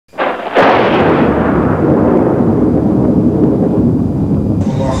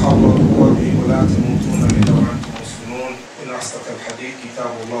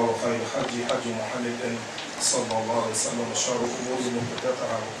وشر الأمور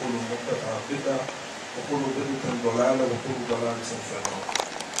محدثاتها وكل محدثة بدعة وكل بدعة ضلالة وكل ضلالة في النار.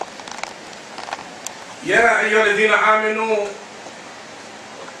 يا أيها الذين آمنوا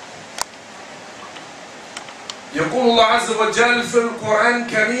يقول الله عز وجل في القرآن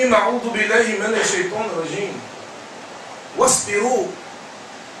الكريم أعوذ بالله من الشيطان الرجيم واصبروا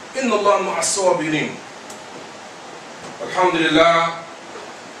إن الله مع الصابرين. Alhamdulillah,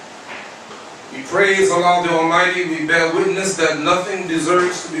 we praise Allah the Almighty. We bear witness that nothing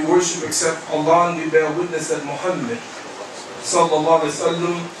deserves to be worshipped except Allah, and we bear witness that Muhammad sallallahu alaihi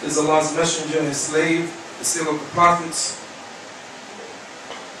wasallam is Allah's messenger, his slave, the seal of the prophets.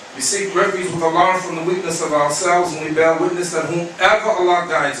 We seek refuge with Allah from the weakness of ourselves, and we bear witness that whomever Allah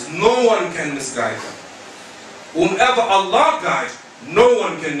guides, no one can misguide them. Whomever Allah guides, no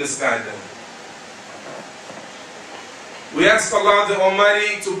one can misguide them. We ask Allah the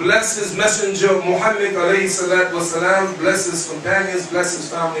Almighty to bless His messenger Muhammad alayhi salatu wasalam, bless his companions, bless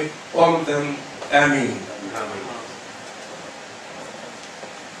his family, all of them. Ameen.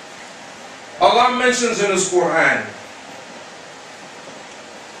 Allah mentions in His Quran,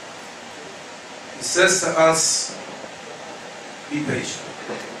 He says to us, be patient.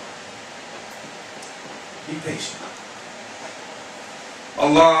 Be patient.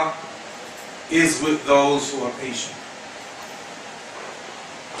 Allah is with those who are patient.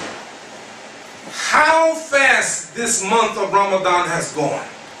 How fast this month of Ramadan has gone.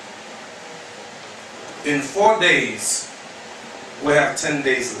 In 4 days, we have 10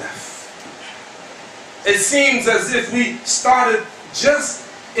 days left. It seems as if we started just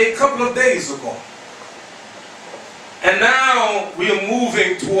a couple of days ago. And now we are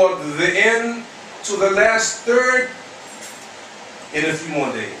moving toward the end, to the last third, in a few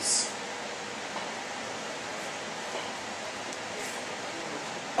more days.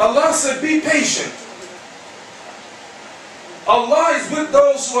 Allah said, be patient. Allah is with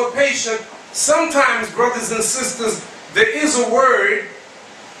those who are patient. Sometimes, brothers and sisters, there is a word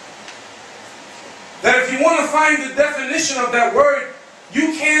that if you want to find the definition of that word,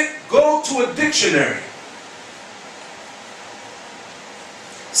 you can't go to a dictionary.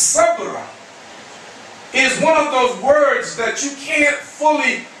 Sabr is one of those words that you can't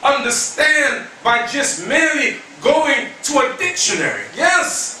fully understand by just merely going to a dictionary.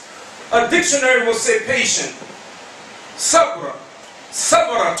 Yes, a dictionary will say patient. Sabr,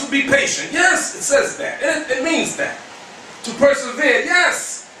 sabra, to be patient. Yes, it says that. It means that. To persevere,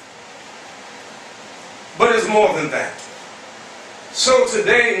 yes. But it's more than that. So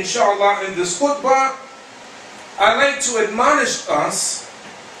today, inshallah, in this khutbah, I'd like to admonish us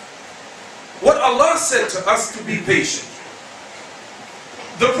what Allah said to us to be patient.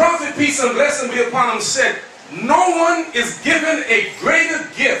 The Prophet, peace and blessing be upon him, said, no one is given a greater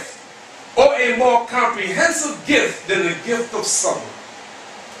gift or a more comprehensive gift than the gift of Sabr.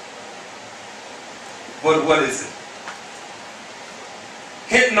 But what is it?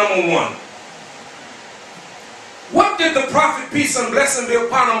 Hint number one. What did the Prophet, peace and blessing be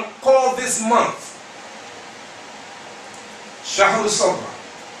upon him, call this month? Shahr Sabr.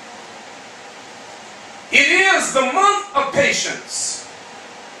 It is the month of patience.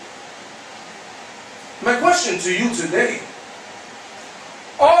 My question to you today,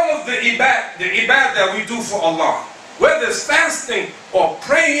 all of the ibad that we do for Allah, whether it's fasting or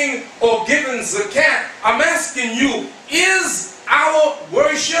praying or giving zakat, I'm asking you, is our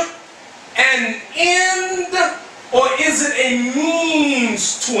worship an end or is it a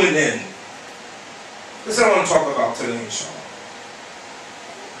means to an end? This is what I want to talk about today, inshallah.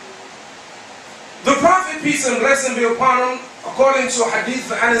 The Prophet, peace and blessing be upon him, according to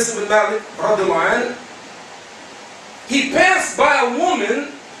hadith of Anas ibn Malik, radiallahu anhu, he passed by a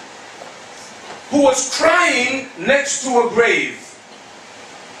woman who was crying next to a grave.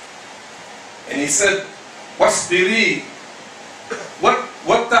 And he said, wasbiri,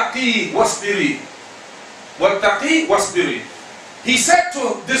 wattaqi wasbiri, wattaqi wasbiri. He said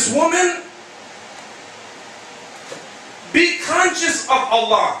to this woman, be conscious of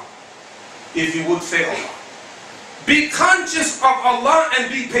Allah if you would fail Allah. Be conscious of Allah and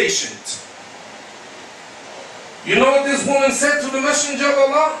be patient. You know what this woman said to the Messenger of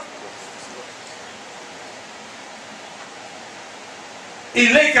Allah?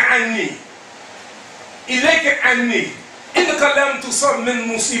 إليك عني إليك عني إنك لم تصب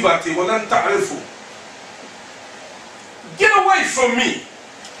من مصيبتي ولن تعرفه. Get away from me.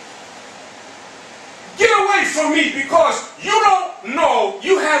 Get away from me, because you don't know,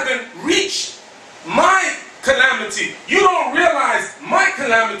 you haven't reached my calamity. You don't realize my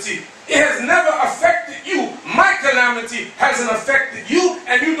calamity. It has never affected you. My calamity hasn't affected you,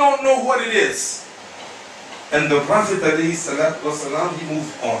 and you don't know what it is. And the Prophet ﷺ, he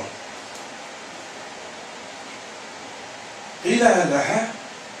moved on.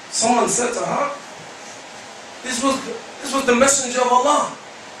 Someone said to her, this was the messenger of Allah.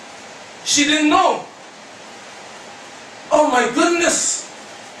 She didn't know. Oh my goodness.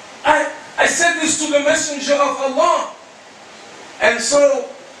 I said this to the messenger of Allah. And so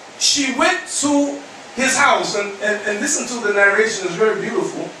she went to his house, and listen to the narration, it's very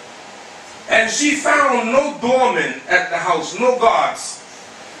beautiful. And she found no doorman at the house, no guards.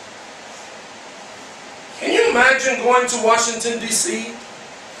 Can you imagine going to Washington, D.C.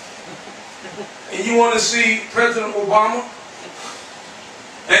 and you want to see President Obama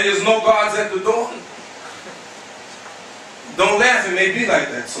and there's no guards at the door? Don't laugh, it may be like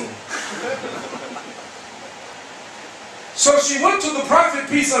that soon. So she went to the Prophet,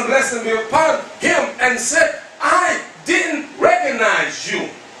 peace and blessing be upon him, and said, I didn't recognize you.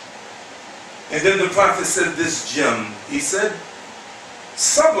 And then the Prophet said this gem. He said,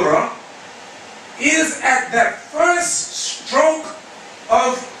 Sabr is at that first stroke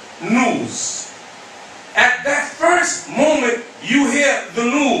of news. At that first moment you hear the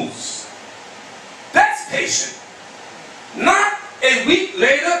news. That's patient. Not a week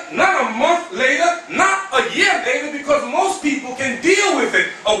later, not a month later, not a year later, because most people can deal with it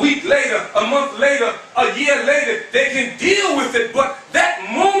a week later, a month later, a year later. They can deal with it, but that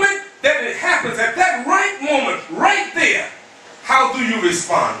moment that it happens, at that right moment, right there, how do you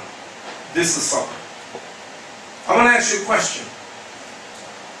respond? This is something. I want to ask you a question.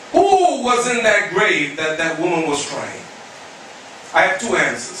 Who was in that grave that that woman was crying? I have two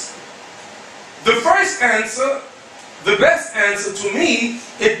answers. The first answer, the best answer to me,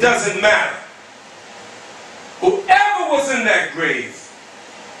 it doesn't matter. Whoever was in that grave,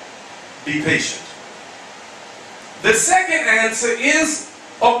 be patient. The second answer is,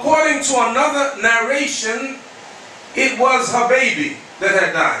 according to another narration, it was her baby that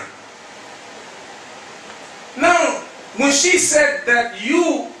had died. Now, when she said that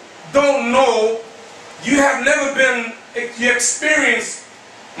you don't know, you have never been, you experienced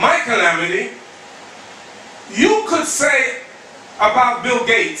my calamity, you could say about Bill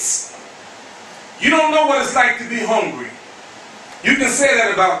Gates, you don't know what it's like to be hungry. You can say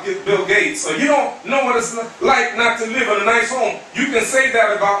that about Bill Gates. Or you don't know what it's like not to live in a nice home. You can say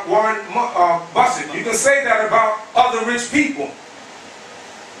that about Warren Buffett. You can say that about other rich people.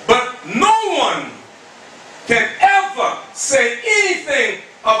 But no one can ever say anything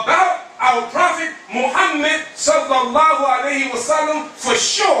about our Prophet Muhammad sallallahu alaihi wasallam. For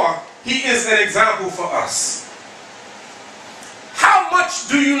sure, he is an example for us. How much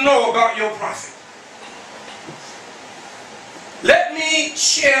do you know about your Prophet? Let me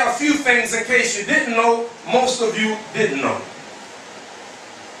share a few things in case you didn't know, most of you didn't know.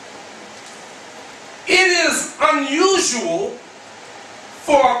 It is unusual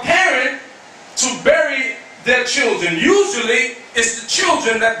for a parent to bury their children. Usually, it's the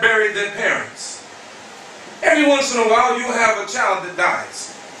children that bury their parents. Every once in a while, you have a child that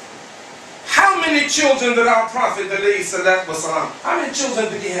dies. How many children did our Prophet, how many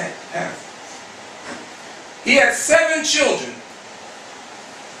children did he have? He had 7 children.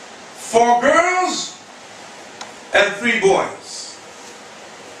 4 girls and 3 boys.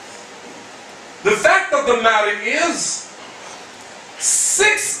 The fact of the matter is,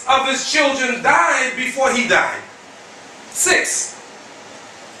 6 of his children died before he died. 6.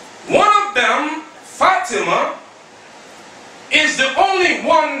 One of them, Fatima, is the only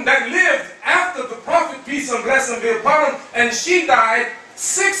one that lived after the Prophet, peace and blessing be upon him, and she died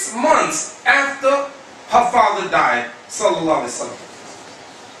 6 months after her father died, sallallahu alaihi wasallam.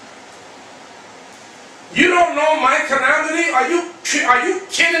 You don't know my calamity? Are you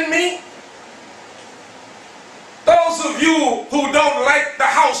kidding me? Those of you who don't like the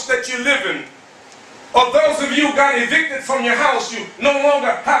house that you live in, or those of you who got evicted from your house, you no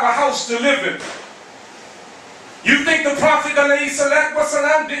longer have a house to live in. You think the Prophet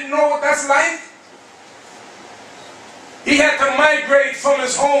ﷺ didn't know what that's like? He had to migrate from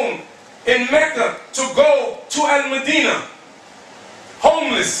his home in Mecca to go to Al-Medina,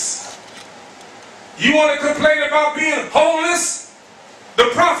 homeless. You want to complain about being homeless?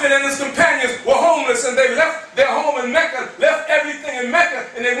 The Prophet and his companions were homeless, and they left their home in Mecca, left everything in Mecca,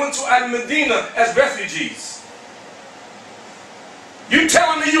 and they went to Al-Medina as refugees. You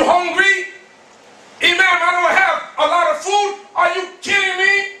telling me you hungry? Imam, I don't have a lot of food? Are you kidding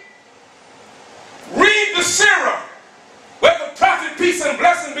me? Read the Sirah, where the Prophet, peace and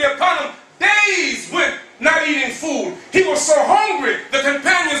blessing be upon him, days went not eating food. He was so hungry, the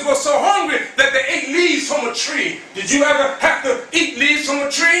companions were so hungry that they ate leaves from a tree. Did you ever have to eat leaves from a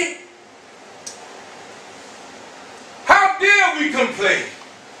tree? dare we complain?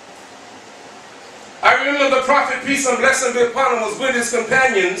 I remember the Prophet, peace and blessing be upon him, was with his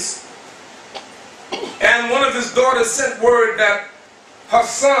companions, and one of his daughters sent word that her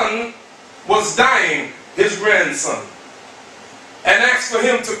son was dying, his grandson, and asked for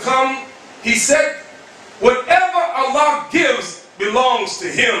him to come. He said, whatever Allah gives belongs to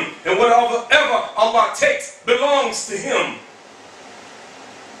him, and whatever Allah takes belongs to him.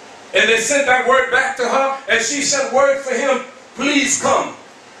 And they sent that word back to her, and she sent word for him, please come.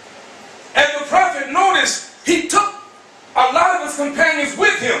 And the Prophet noticed he took a lot of his companions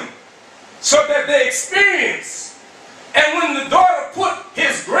with him so that they experienced. And when the daughter put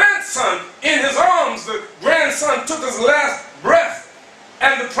his grandson in his arms, the grandson took his last breath,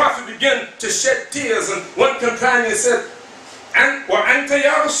 and the Prophet began to shed tears. And one companion said, "Wa anta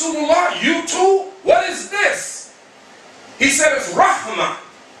ya Rasulullah, you too? What is this?" He said, "It's rahmah,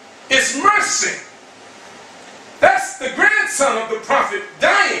 it's mercy." That's the grandson of the Prophet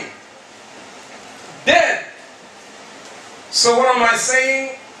dying, dead. So what am I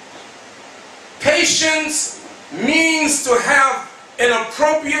saying? Patience means to have an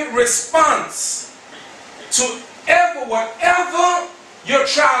appropriate response to whatever your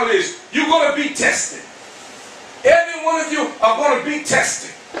trial is. You're going to be tested. Every one of you are going to be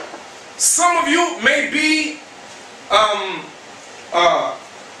tested. Some of you may be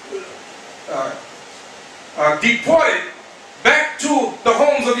deported back to the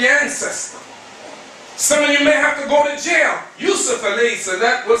homes of your ancestors. Some of you may have to go to jail. Yusuf alayhi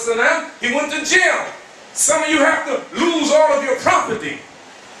salam, what's the name? He went to jail. Some of you have to lose all of your property.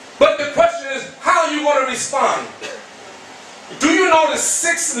 But the question is, how are you going to respond? Do you know the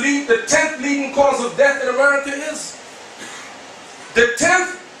 10th leading cause of death in America is? The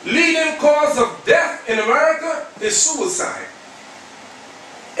 10th leading cause of death in America is suicide.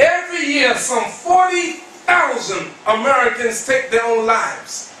 Every year, some 40,000 Americans take their own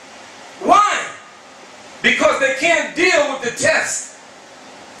lives. Why? Because they can't deal with the test.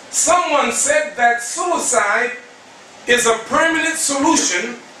 Someone said that suicide is a permanent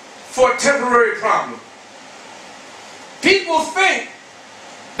solution for a temporary problem. People think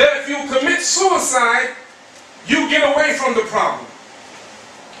that if you commit suicide, you get away from the problem.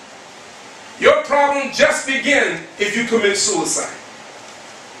 Your problem just begins if you commit suicide.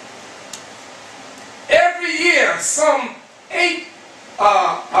 Every year, some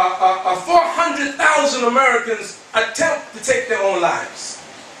 400,000 Americans attempt to take their own lives.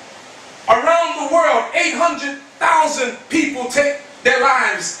 Around the world, 800,000 people take their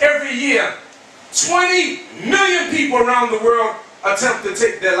lives every year. 20 million people around the world attempt to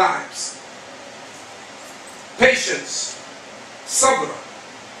take their lives. Patience. Sabr.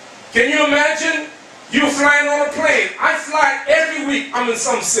 Can you imagine you flying on a plane? I fly every week. I'm in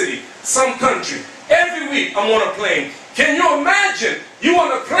some city, some country. Every week I'm on a plane. Can you imagine you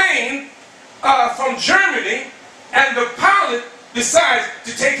on a plane from Germany and the pilot decides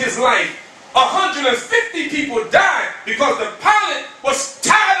to take his life? 150 people died because the pilot was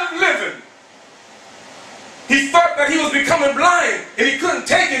tired of living. He thought that he was becoming blind and he couldn't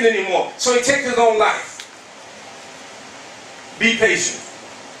take it anymore, so he took his own life. Be patient.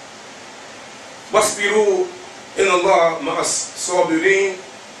 Wasbiru in Allah ma'as sabirin.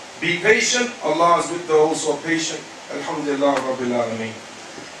 Be patient. Allah is with those who are patient. Alhamdulillah Rabbil Alameen.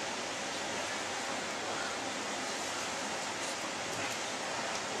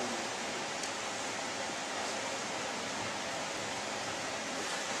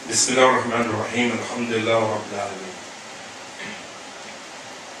 Bismillah ar-Rahman ar-Rahim. Alhamdulillah Rabbil Alameen.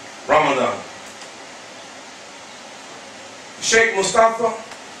 Ramadan. Sheikh Mustafa,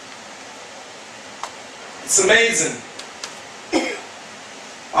 it's amazing.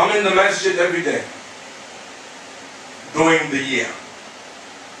 I'm in the masjid every day during the year.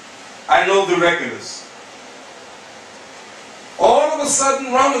 I know the regulars. All of a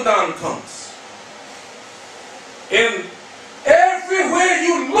sudden Ramadan comes. And everywhere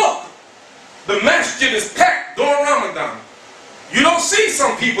you look, the masjid is packed during Ramadan. You don't see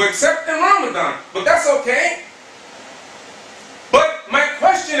some people except in Ramadan, but that's okay. But my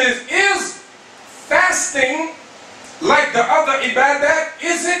question is fasting like the other ibadat,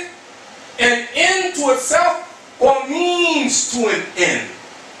 is it an end to itself or means to an end?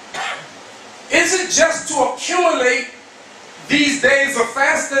 Is it just to accumulate these days of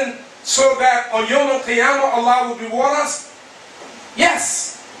fasting so that on Yawm al-Qiyamah Allah will reward us?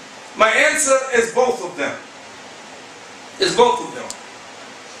 Yes. My answer is both of them. Is both of them.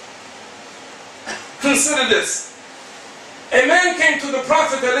 Consider this. A man came to the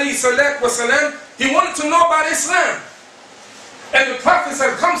Prophet ﷺ. He wanted to know about Islam. And the Prophet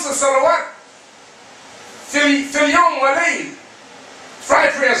said, Khamsa salawat, في اليوم وليل.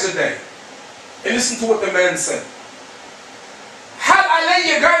 5 prayers a day. And listen to what the man said. هل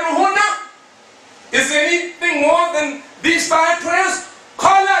علي غيرهن? Is there anything more than these 5 prayers?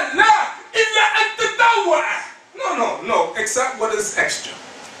 قال لا إلا أن تطوع. No, except what is extra.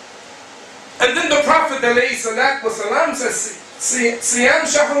 And then the Prophet ﷺ says, Siyam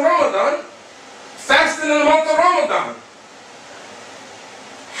Shahr Ramadan, fasting in the month of Ramadan.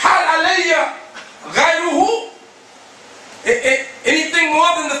 هل علي غيره? Anything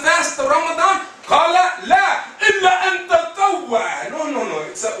more than the fast of Ramadan? قال لا إلا أن تطوع. No,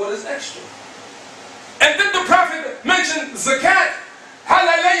 except what is extra. And then the Prophet mentioned zakat. هل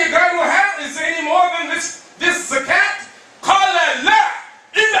علي غيرها? Is there any more than this zakat? قال لا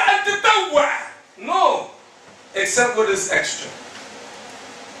إلا أن تطوع. No, except what is extra.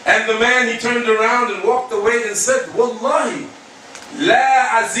 And the man, he turned around and walked away and said, Wallahi,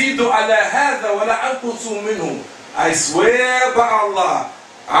 لا أزيد على هذا ولا أنقص منه. I swear by Allah,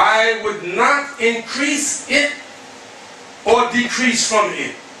 I would not increase it or decrease from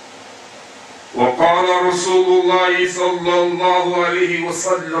it. وقال رسول الله صلى الله عليه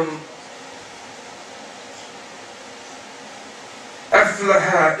وسلم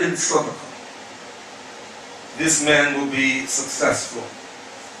أفلح إن صدق. This man will be successful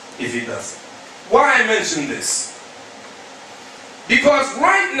if he does it. Why I mention this? Because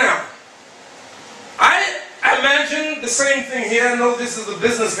right now, I imagine the same thing here. I know this is a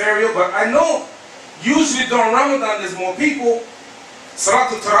business area, but I know usually during Ramadan there's more people.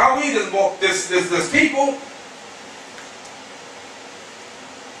 Salatul Taraweeh, there's people.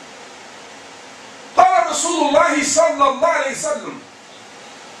 قال رسول الله صلى الله عليه وسلم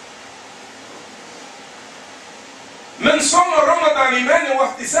من صام رمضان إيمانا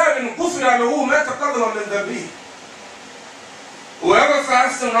واحتسابا غفر له ما تقدم من ذنبه. Whoever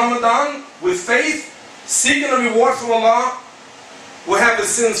fasts in Ramadan with faith, seeking a reward from Allah, will have his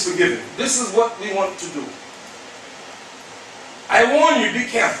sins forgiven. This is what we want to do. I warn you, be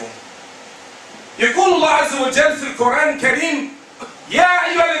careful. يقول الله عز وجل في القرآن الكريم يا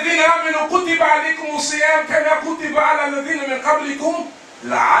أيها الذين آمنوا كتب عليكم الصيام كما كتب على الذين من قبلكم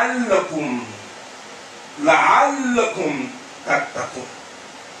لعلكم تتقون.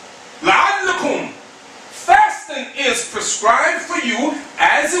 لعلكم. Fasting is prescribed for you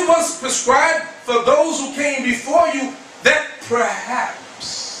as it was prescribed for those who came before you, that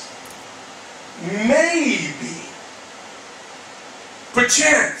perhaps, maybe,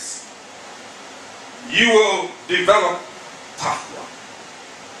 perchance, you will develop taqwa.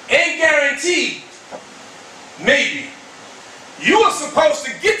 Ain't guaranteed. Maybe. You are supposed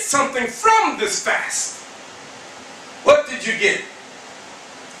to get something from this fast. What did you get?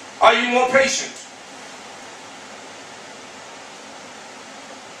 Are you more patient?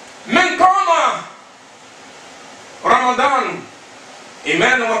 من قام رمضان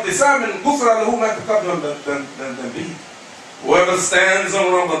إيمانا واحتسابا غفر له ما تقدم من ذنبه. Whoever stands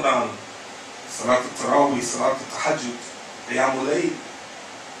on Ramadan, Salat al-Tarawih, Salat al-Tahajjud, Qiyam al-Layl.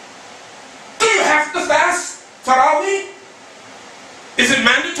 Do you have to fast Tarawih? Is it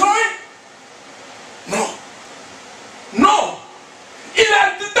mandatory? No.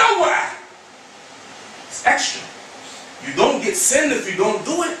 إلا تطوع. It's extra. You don't get sin if you don't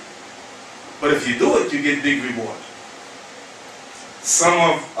do it. But if you do it, you get big reward. Some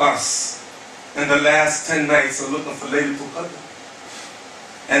of us in the last 10 nights are looking for Laylatul Qadr.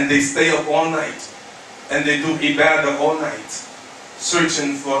 And they stay up all night. And they do ibadah all night.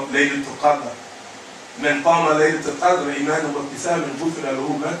 Searching for Laylatul Qadr. من قام ليلة القدر إيمانا واحتسابا غفر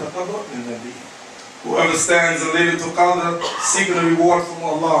له ما تقدم من ذنبه. Whoever stands in Laylatul Qadr seeking a reward from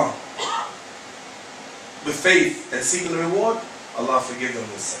Allah, with faith and seeking a reward, Allah forgive them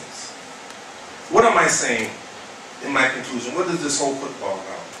his sins. What am I saying in my conclusion? What is this whole Kutbah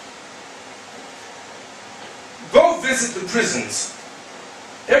about? Go visit the prisons.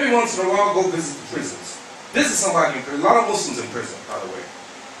 Every once in a while, go visit the prisons. Visit somebody in prison. A lot of Muslims in prison, by the way.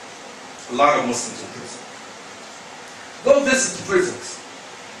 A lot of Muslims in prison. Go visit the prisons.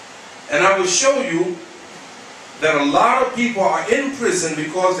 And I will show you that a lot of people are in prison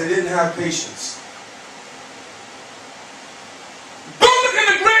because they didn't have patience. Go look in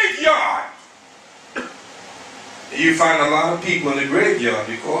the graveyard. You find a lot of people in the graveyard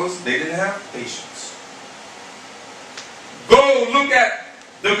because they didn't have patience. Go look at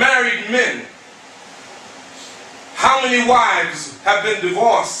the married men. How many wives have been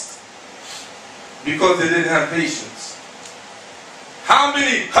divorced because they didn't have patience? How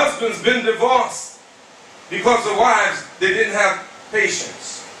many husbands been divorced because the wives, they didn't have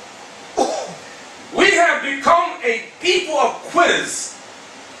patience? We have become a people of quitters.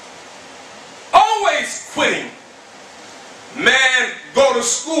 always quitting. Man go to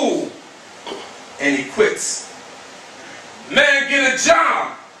school and he quits. Man get a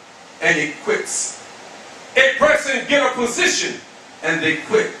job and he quits. A person get a position and they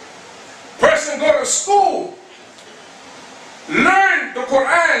quit. Person go to school, learn the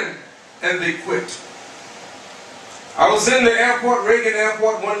Quran, and they quit. I was in the airport, Reagan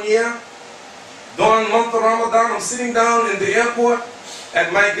Airport, one year. During the month of Ramadan, I'm sitting down in the airport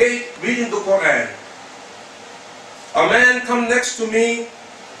at my gate reading the Quran. A man come next to me.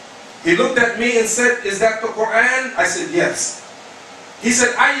 He looked at me and said, "Is that the Quran?" I said, "Yes." He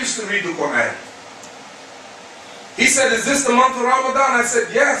said, "I used to read the Quran." He said, "Is this the month of Ramadan?" I said,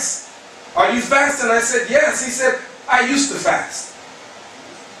 "Yes." "Are you fasting?" I said, "Yes." He said, "I used to fast."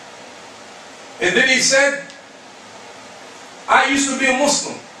 And then he said, "I used to be a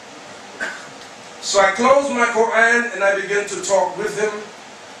Muslim." So I closed my Quran and I began to talk with him.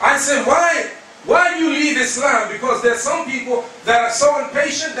 I said, why do you leave Islam? Because there's some people that are so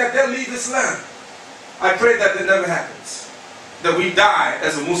impatient that they'll leave Islam. I pray that it never happens, that we die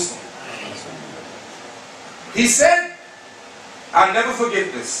as a Muslim. He said, I'll never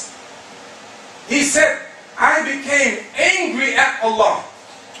forget this. He said, "I became angry at Allah."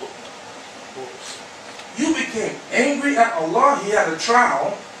 You became angry at Allah? He had a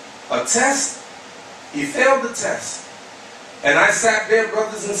trial, a test. He failed the test. And I sat there,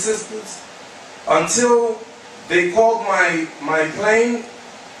 brothers and sisters, until they called my plane,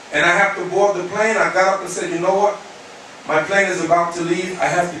 and I have to board the plane. I got up and said, "You know what? My plane is about to leave. I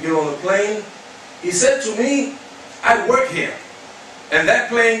have to get on the plane." He said to me, "I work here, and that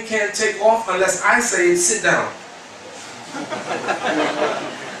plane can't take off unless I say, sit down."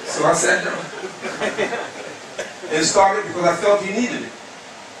 So I sat down. And started, because I felt he needed it,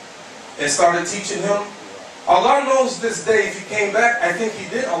 and started teaching him. Allah knows this day, if he came back, I think he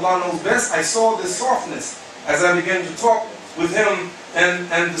did. Allah knows best. I saw this softness as I began to talk with him,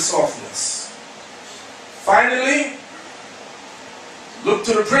 and the softness. Finally, look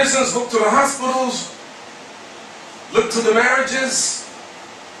to the prisons, look to the hospitals, look to the marriages,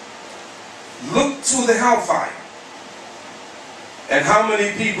 look to the hellfire. And how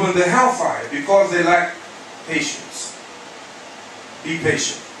many people in the hellfire? Because they lack patience. Be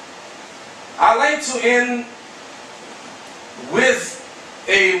patient. I like to end with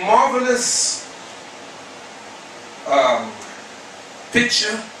a marvelous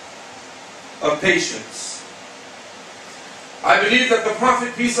picture of patience. I believe that the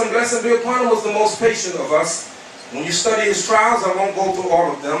Prophet, peace and blessing be upon him, was the most patient of us. When you study his trials, I won't go through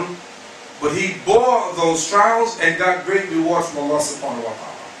all of them, but he bore those trials and got great reward from Allah subhanahu wa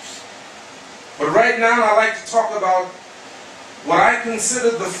ta'ala. But right now, I like to talk about what I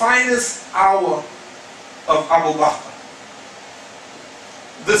consider the finest hour of Abu Bakr.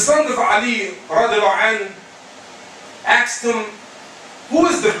 The son of Ali radiallahu anhu asked him, "Who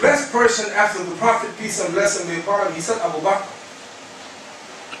is the best person after the Prophet, peace and blessing be upon him?" He said, "Abu Bakr."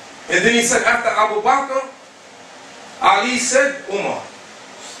 And then he said, after Abu Bakr, Ali said, "Umar."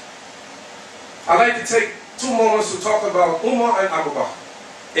 I'd like to take 2 moments to talk about Umar and Abu Bakr,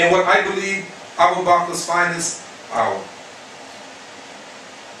 and what I believe Abu Bakr's finest hour.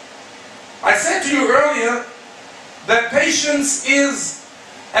 I said to you earlier that patience is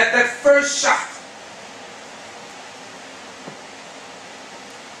at that first shot.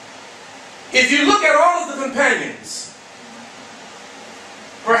 If you look at all of the companions,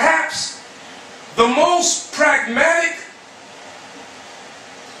 perhaps the most pragmatic,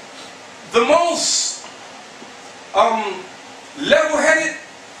 the most level-headed,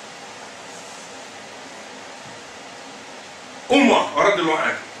 Umar radiallahu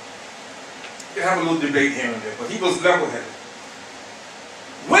anhu. You have a little debate here and there, but he was level-headed.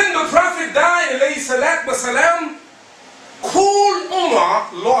 When the Prophet died, alayhi salatu wasalam, cool Umar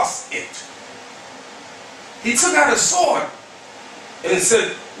lost it. He took out a sword and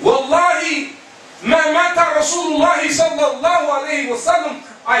said, "Wallahi, ma mata Rasulullah sallallahu alayhi wa sallam,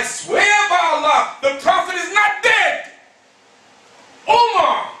 I swear by Allah, the Prophet is not dead."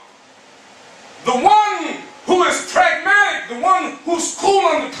 Umar, the one who is pragmatic, the one who's cool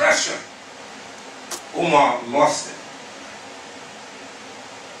under pressure, Umar lost it.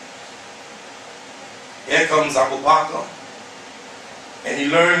 Here comes Abu Bakr, and he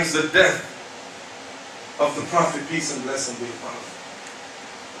learns the death of the Prophet, peace and blessing be upon him.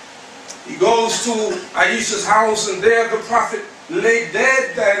 He goes to Aisha's house, and there the Prophet lay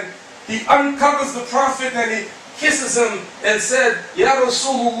dead, and he uncovers the Prophet and he kisses him and said, "Ya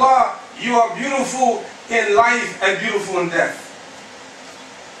Rasulullah, you are beautiful in life and beautiful in death."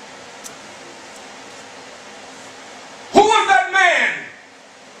 Who was that man?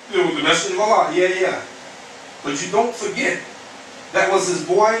 It was the question of Allah. Yeah. But you don't forget, that was his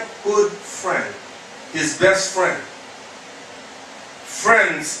boyhood friend, his best friend.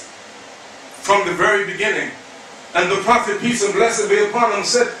 Friends from the very beginning. And the Prophet, peace and blessing be upon him,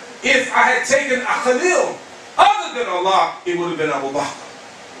 said, if I had taken a Khalil other than Allah, it would have been Abu Bakr.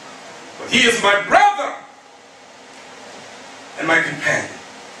 But he is my brother and my companion.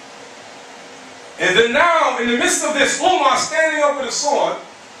 And then now, in the midst of this, Umar standing up with a sword,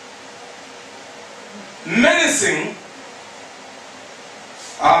 menacing,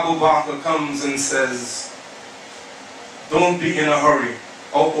 Abu Bakr comes and says, don't be in a hurry,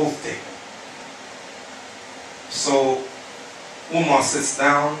 oath taken. So Umar sits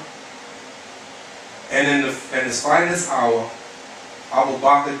down, and in his finest hour, Abu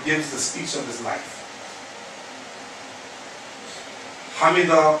Bakr gives the speech of his life.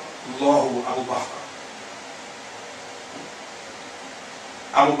 Hamida Allahu Abu Bakr.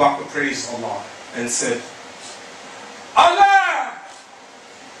 Abu Bakr praised Allah and said, Allah,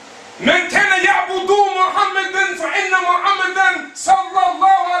 من كان يعبد محمدا فإن محمدا صلى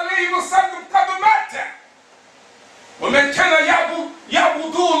الله عليه وسلم قد مات ومن كان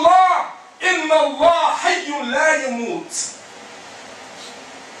يعبد الله إن الله حي لا يموت.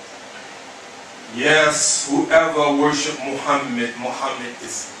 Yes, whoever worship Muhammad, Muhammad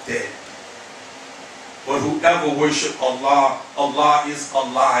is dead. But whoever worship Allah, Allah is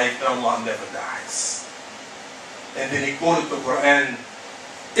alive and Allah never dies. And then he quoted the Quran,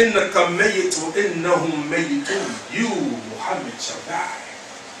 إِنَّكَ مَيِّتُ إِنَّهُمْ مَيِّتُونَ. You, Muhammad, shall die.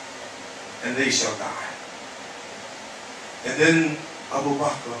 And they shall die. And then Abu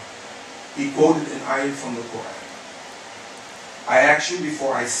Bakr, he quoted an ayah from the Quran. I ask you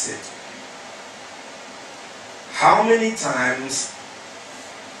before I sit, how many times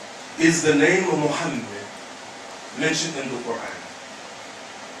is the name of Muhammad mentioned in the Quran?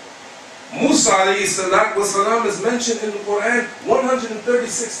 Musa alayhi salatu wasalam is mentioned in the Quran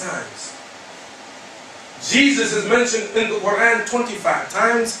 136 times. Jesus is mentioned in the Quran 25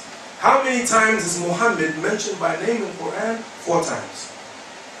 times. How many times is Muhammad mentioned by name in the Quran? 4 times.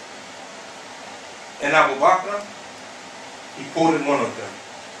 And Abu Bakr, he quoted one of them.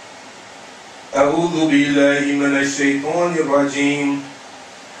 أعوذ بالله من الشيطان الرجيم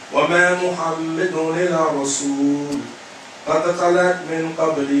وما محمد إلا رسول قد خلت من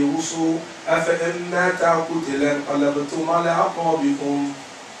قبل رسل أفإن مات أو قتل انقلبتم على أعقابكم.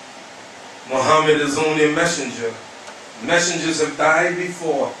 Muhammad is only a messenger. Messengers have died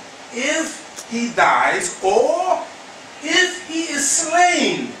before. If he dies or if he is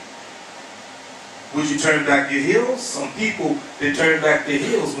slain, would you turn back your heels? Some people, they turned back their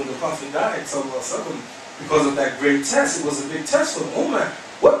heels when the Prophet died, because of that great test. It was a big test for the Ummah.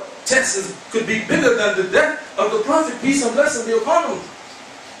 What test could be bigger than the death of the Prophet, peace and blessing be upon him?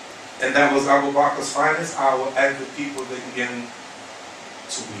 And that was Abu Bakr's finest hour, as the people, they began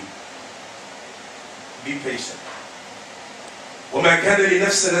to weep. Be patient. وَمَا كَانَ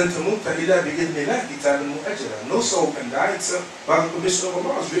لِنَفْسٍ أَن تَمُوتَ إِلَّا بِإِذْنِ اللَّهِ كِتَابًا مُؤَجَّلًا. No soul can die except by the permission of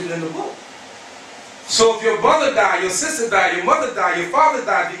Allah. It's written in the book. So if your brother died, your sister died, your mother died, your father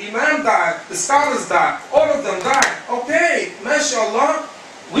died, the imam died, the scholars died, all of them died. Okay, mashallah,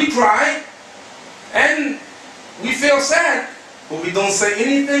 we cry and we feel sad, but we don't say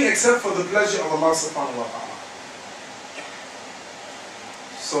anything except for the pleasure of Allah subhanahu wa ta'ala.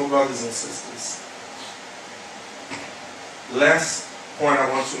 So brothers and sisters, last point I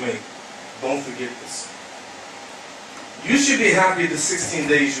want to make, don't forget this. You should be happy the 16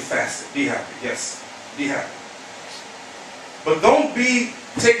 days you fasted. Be happy, yes. Be happy. But don't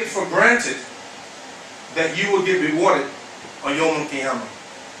take it for granted that you will get rewarded on Yawm al-Qiyamah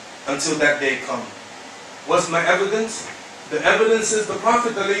until that day comes. What's my evidence? The evidence is the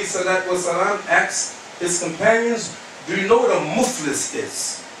Prophet ﷺ asked his companions, do you know what a muflis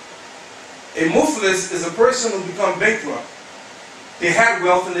is? A muflis is a person who become bankrupt. They had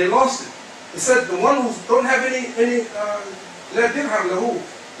wealth and they lost it. He said the one who don't have any they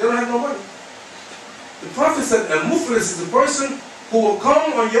don't have no money. The Prophet said a muflis is a person who will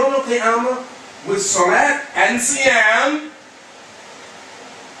come on Yawm al-Qiyamah with salat and siyam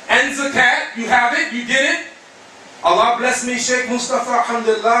and zakat. You have it, you did it. Allah bless me, Sheikh Mustafa,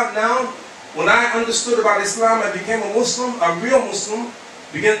 alhamdulillah. Now, when I understood about Islam, I became a Muslim, a real Muslim,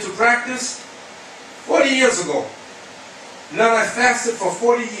 began to practice 40 years ago. Now I fasted for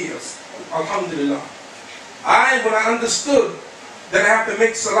 40 years, alhamdulillah. When I understood that I have to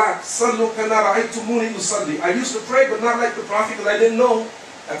make salat, I used to pray, but not like the Prophet, because I didn't know.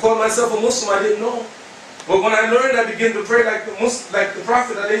 I called myself a Muslim, I didn't know. But when I learned, I began to pray like the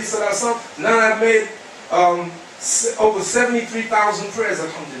Prophet, now I've made over 73,000 prayers,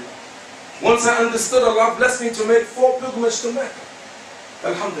 alhamdulillah. Once I understood, Allah blessed me to make 4 pilgrimages to Mecca.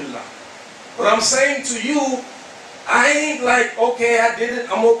 Alhamdulillah. But I'm saying to you, I ain't like, okay, I did it,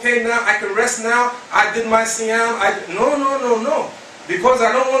 I'm okay now, I can rest now, I did my siyam, no. Because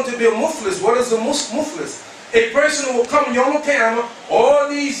I don't want to be a muflis. What is a muflis? A person who will come Yom Qiyamah, all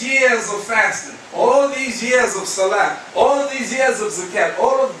these years of fasting, all these years of salat, all these years of zakat,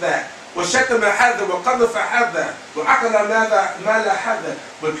 all of that. وَشَتَمَ هَذَا وَقَذَفَ هَذَا وَأَكَلَ مَالَ هَذَا.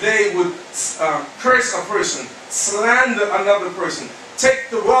 But they would curse a person, slander another person, take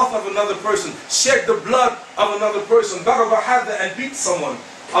the wealth of another person, shed the blood of another person, ضَرَبَ هَذَا, and beat someone.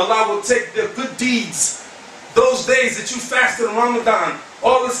 Allah will take their good deeds, those days that you fasted in Ramadan,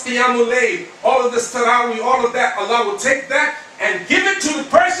 all this qiyamul layl, all of this tarawih, all of that, Allah will take that and give it to the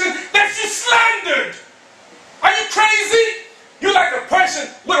person that you slandered. Are you crazy? You're like a person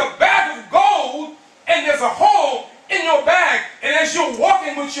with a bag of gold and there's a hole in your bag, and as you're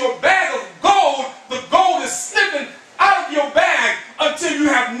walking with your bag of gold, the gold is slipping out of your bag until you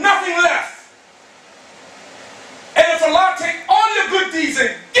have nothing left. And if Allah take all your good deeds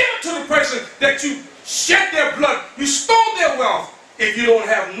and give it to the person that you shed their blood, you stole their wealth, if you don't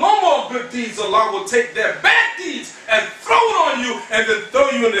have no more good deeds, Allah will take their bad deeds and throw it on you and then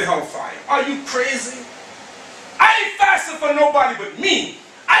throw you in the hellfire. Are you crazy? I ain't fasting for nobody but me.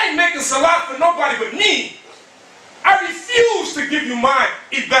 I ain't making salat for nobody but me. I refuse to give you my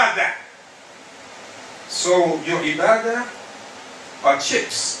ibadah. So your ibadah are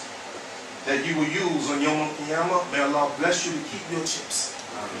chips that you will use on Yom Qiyamah. May Allah bless you to keep your chips.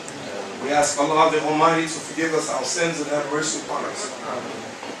 We ask Allah the Almighty to forgive us our sins and have mercy upon us.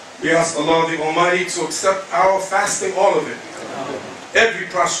 We ask Allah the Almighty to accept our fasting, all of it. Every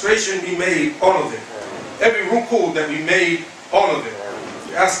prostration we made, all of it. Every ruku that we made, all of it.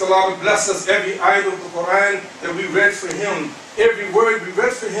 We ask Allah to bless us, every ayat of the Quran that we read for Him, every word we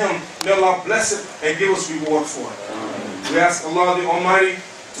read for Him, may Allah bless it and give us reward for it. We ask Allah the Almighty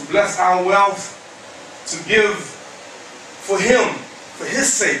to bless our wealth, to give for Him, for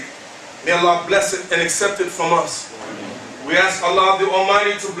His sake. May Allah bless it and accept it from us. We ask Allah the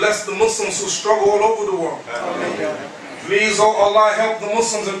Almighty to bless the Muslims who struggle all over the world. Please, oh Allah, help the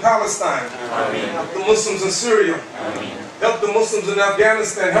Muslims in Palestine. Help the Muslims in Syria. Help the Muslims in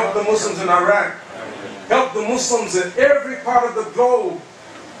Afghanistan. Help the Muslims in Iraq. Help the Muslims in every part of the globe.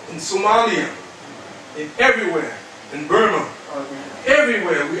 In Somalia. In everywhere. In Burma.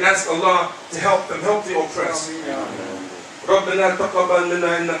 Everywhere. We ask Allah to help them. Help the oppressed. ربنا تقبل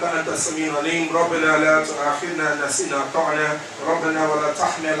منا إنك أنت السميع العليم. ربنا لا تؤاخذنا إن نسينا أخطأنا. ربنا ولا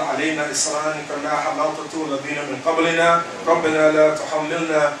تحمل علينا إصرا كما حملته الذين من قبلنا. ربنا لا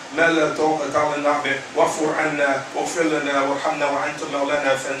تحملنا ما لا طاقة لنا به واغفر عنا واغفر لنا وارحمنا وأنت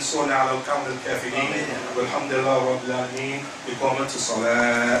مولانا فانصرنا على القوم الكافرين. والحمد لله رب العالمين. إقامة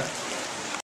الصلاة.